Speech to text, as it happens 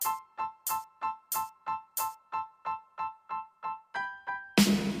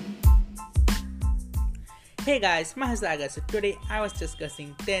Hey guys, my Sagar. So today I was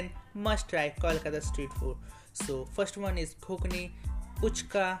discussing 10 must-try Kolkata street food. So first one is Khokni,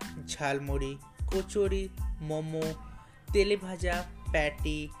 Puchka, Jhalmuri, Kochori, Momo, Tele Bhaja,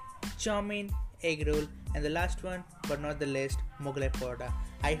 Patty, Chowmin, Egg Roll, and the last one, but not the least, Mughlai Paratha.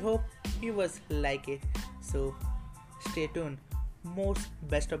 I hope you was like it. So stay tuned. More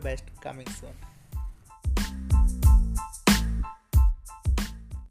best of best coming soon.